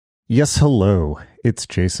Yes, hello. It's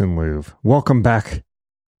Jason Louv. Welcome back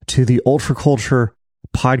to the Ultra Culture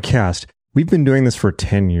podcast. We've been doing this for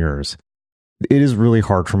 10 years. It is really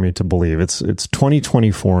hard for me to believe. It's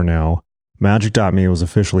 2024 now. Magic.me was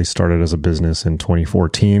officially started as a business in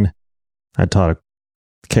 2014. I taught a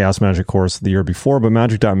Chaos Magic course the year before, but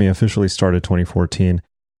Magic.me officially started 2014.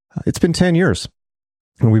 It's been 10 years.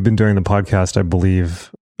 And we've been doing the podcast, I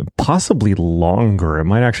believe, possibly longer. It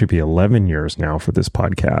might actually be 11 years now for this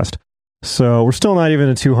podcast. So we're still not even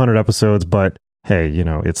at 200 episodes, but hey, you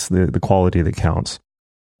know, it's the quality that counts.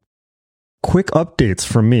 Quick updates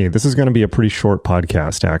from me. This is going to be a pretty short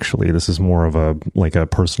podcast, actually. This is more of a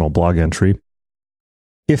personal blog entry.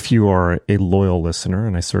 If you are a loyal listener,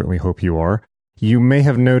 and I certainly hope you are, you may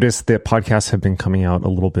have noticed that podcasts have been coming out a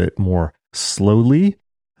little bit more slowly.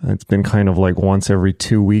 It's been kind of like once every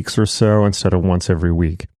 2 weeks or so instead of once every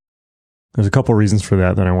week. There's a couple reasons for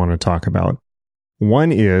that I want to talk about.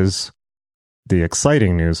 One is the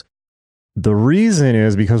exciting news. The reason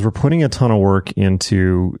is because we're putting a ton of work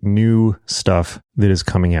into new stuff that is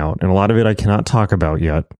coming out. And a lot of it I cannot talk about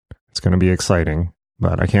yet. It's going to be exciting,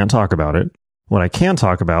 but I can't talk about it. What I can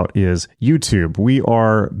talk about is YouTube. We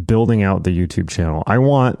are building out the YouTube channel. I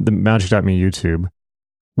want the Magic.me YouTube,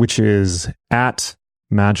 which is at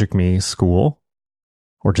MagicMe School,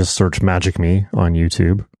 or just search MagicMe on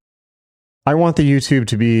YouTube. I want the YouTube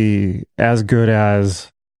to be as good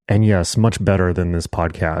as, and yes, much better than this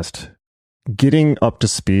podcast. Getting up to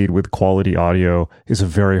speed with quality audio is a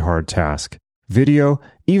very hard task. Video,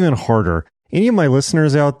 even harder. Any of my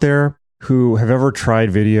listeners out there who have ever tried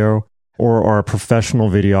video or are a professional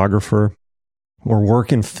videographer or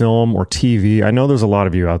work in film or TV, I know there's a lot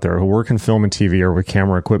of you out there who work in film and TV or with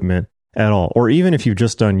camera equipment at all. Or even if you've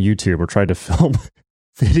just done YouTube or tried to film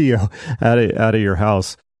video out of your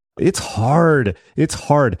house. It's hard. It's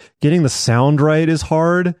hard. Getting the sound right is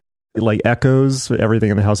hard. Like echoes,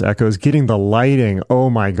 everything in the house echoes. Getting the lighting, oh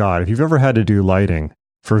my God. If you've ever had to do lighting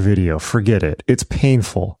for video, forget it. It's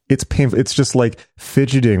painful. It's painful. It's just like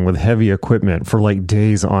fidgeting with heavy equipment for like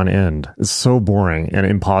days on end. It's so boring and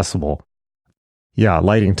impossible. Yeah,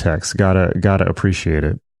 lighting techs, gotta appreciate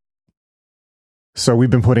it. So we've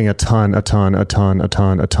been putting a ton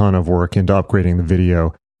of work into upgrading the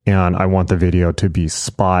video. And I want the video to be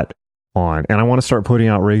spot on. And I want to start putting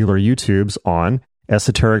out regular YouTubes on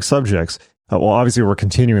esoteric subjects. Well, obviously, we're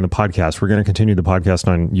continuing the podcast. We're going to continue the podcast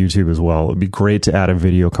on YouTube as well. It would be great to add a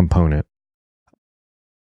video component.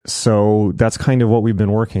 So that's kind of what we've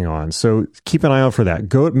been working on. So keep an eye out for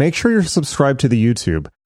that. Make sure you're subscribed to the YouTube.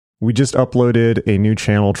 We just uploaded a new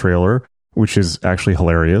channel trailer, which is actually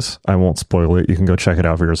hilarious. I won't spoil it. You can go check it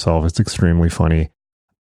out for yourself. It's extremely funny.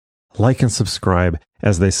 Like and subscribe,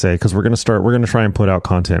 as they say, because we're going to try and put out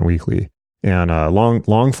content weekly and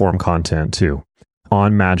long form content too,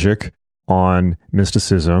 on magic, on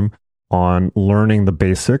mysticism, on learning the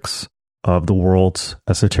basics of the world's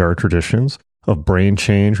esoteric traditions, of brain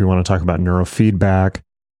change. We want to talk about neurofeedback.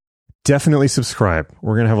 Definitely subscribe.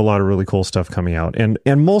 We're going to have a lot of really cool stuff coming out. And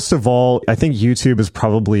most of all, I think YouTube is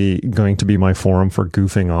probably going to be my forum for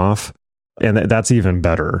goofing off. And that's even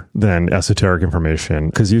better than esoteric information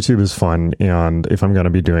because YouTube is fun. And if I'm going to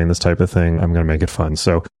be doing this type of thing, I'm going to make it fun.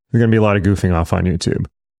 So there's going to be a lot of goofing off on YouTube.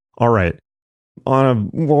 All right. On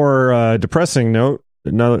a more depressing note,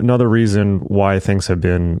 another reason why things have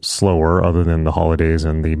been slower, other than the holidays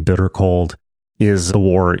and the bitter cold, is the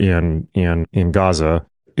war in Gaza.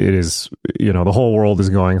 It is, you know, the whole world is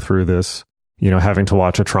going through this, you know, having to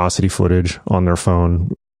watch atrocity footage on their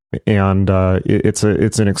phone. And it's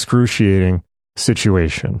an excruciating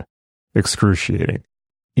situation. Excruciating.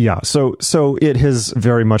 Yeah. So it has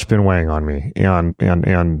very much been weighing on me and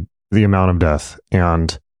the amount of death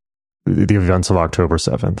and the events of October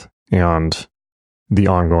 7th and the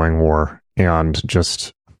ongoing war and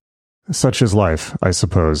just such is life, I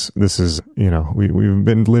suppose. This is, you know, we've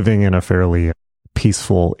been living in a fairly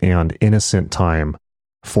peaceful and innocent time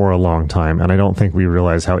for a long time, and I don't think we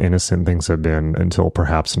realize how innocent things have been until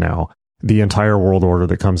perhaps now. The entire world order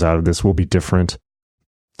that comes out of this will be different.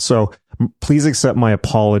 So please accept my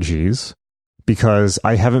apologies because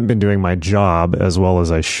I haven't been doing my job as well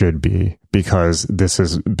as I should be because this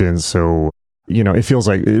has been so, you know, it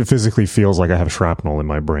physically feels like I have shrapnel in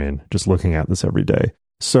my brain just looking at this every day.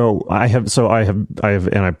 I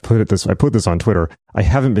put this on Twitter. I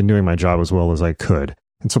haven't been doing my job as well as I could.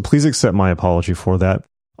 And so please accept my apology for that.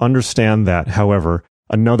 Understand that, however,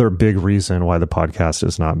 another big reason why the podcast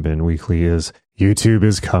has not been weekly is YouTube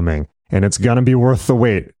is coming, and it's going to be worth the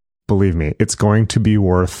wait. Believe me, it's going to be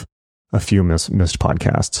worth a few missed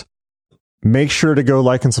podcasts. Make sure to go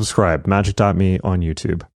like and subscribe, magic.me on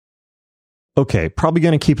YouTube. Okay, probably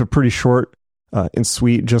going to keep it pretty short and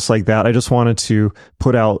sweet, just like that. I just wanted to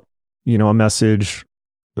put out, a message.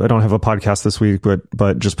 I don't have a podcast this week,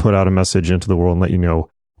 but just put out a message into the world and let you know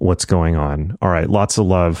what's going on. All right, lots of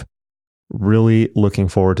love. Really looking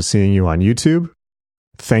forward to seeing you on YouTube.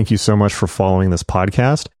 Thank you so much for following this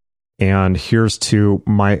podcast. And here's to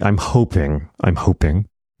I'm hoping,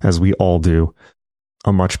 as we all do,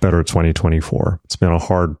 a much better 2024. It's been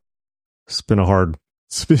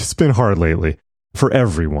hard lately for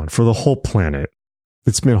everyone, for the whole planet.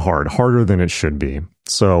 It's been harder than it should be.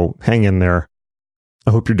 So hang in there.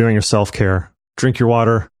 I hope you're doing your self-care. Drink your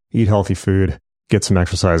water, eat healthy food, get some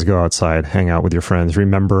exercise, go outside, hang out with your friends.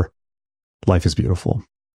 Remember, life is beautiful.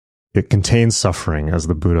 It contains suffering, as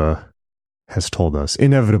the Buddha has told us.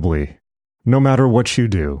 Inevitably, no matter what you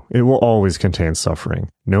do, it will always contain suffering,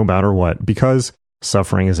 no matter what, because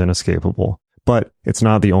suffering is inescapable. But it's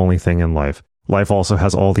not the only thing in life. Life also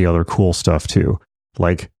has all the other cool stuff too,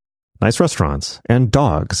 like nice restaurants and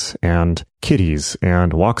dogs and kitties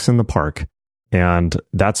and walks in the park. And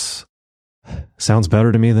sounds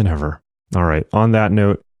better to me than ever. All right. On that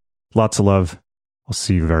note, lots of love. I'll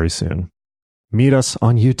see you very soon. Meet us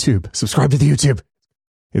on YouTube. Subscribe to the YouTube.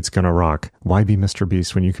 It's gonna rock. Why be Mr.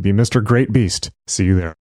 Beast when you could be Mr. Great Beast? See you there.